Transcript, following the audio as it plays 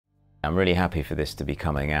I'm really happy for this to be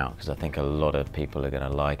coming out because I think a lot of people are going to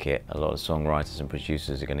like it. A lot of songwriters and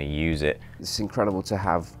producers are going to use it. It's incredible to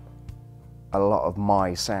have a lot of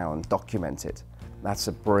my sound documented. That's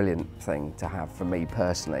a brilliant thing to have for me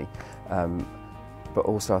personally. But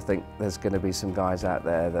also I think there's going to be some guys out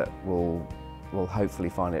there that will hopefully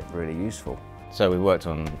find it really useful. So we worked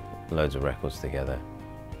on loads of records together.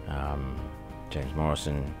 James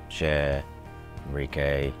Morrison, Cher,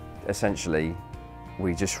 Enrique. Essentially,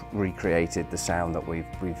 we just recreated the sound that we've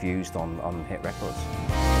used on hit records.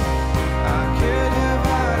 I could have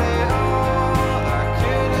had it all, I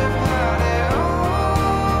could have had it all.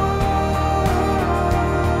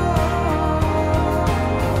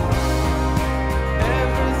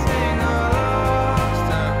 Everything I lost,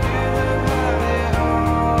 I could have had it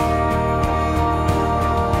all.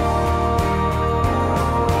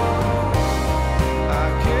 I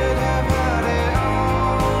could have had it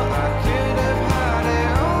all, I could have had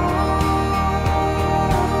it all.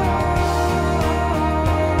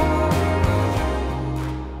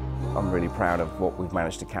 I'm really proud of what we've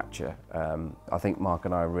managed to capture. I think Mark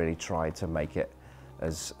and I really tried to make it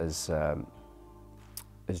as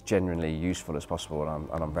genuinely useful as possible, and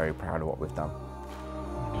I'm very proud of what we've done.